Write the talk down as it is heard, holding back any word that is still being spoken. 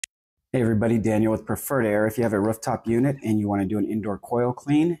Hey everybody, Daniel with Preferred Air. If you have a rooftop unit and you want to do an indoor coil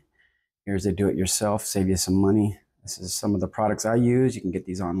clean, here's a do-it-yourself, save you some money. This is some of the products I use. You can get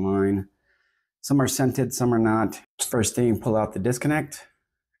these online. Some are scented, some are not. First thing, pull out the disconnect.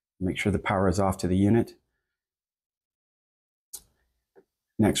 Make sure the power is off to the unit.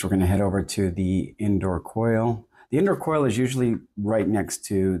 Next, we're going to head over to the indoor coil. The indoor coil is usually right next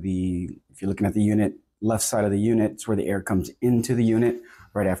to if you're looking at the unit, left side of the unit, it's where the air comes into the unit,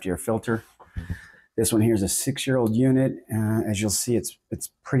 right after your filter. This one here is a 6-year-old unit. As you'll see, it's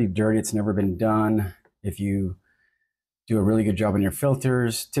pretty dirty. It's never been done. If you do a really good job on your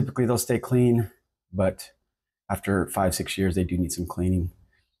filters, typically they'll stay clean, but after 5-6 years, they do need some cleaning.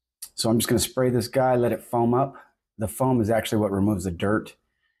 So I'm just going to spray this guy, let it foam up. The foam is actually what removes the dirt.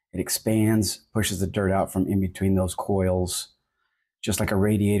 It expands, pushes the dirt out from in between those coils. Just like a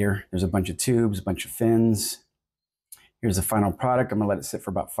radiator, there's a bunch of tubes, a bunch of fins. Here's the final product. I'm gonna let it sit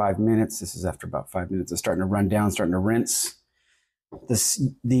for about 5 minutes. This is after about 5 minutes. It's starting to run down, starting to rinse.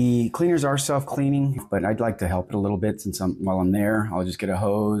 The cleaners are self-cleaning, but I'd like to help it a little bit while I'm there. I'll just get a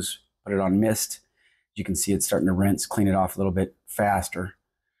hose, put it on mist. You can see it's starting to rinse, clean it off a little bit faster.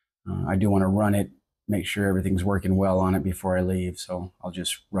 I do want to run it, make sure everything's working well on it before I leave, so I'll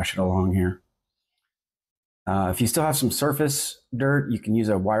just rush it along here. If you still have some surface dirt, you can use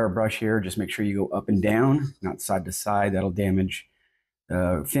a wire brush here. Just make sure you go up and down, not side to side. That'll damage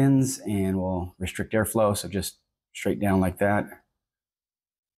the fins and will restrict airflow, so just straight down like that.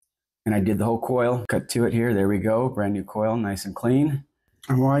 And I did the whole coil, cut to it here. There we go, brand new coil, nice and clean.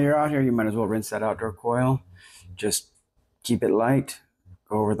 And while you're out here, you might as well rinse that outdoor coil. Just keep it light,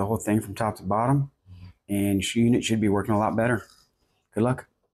 go over the whole thing from top to bottom, and your unit should be working a lot better. Good luck.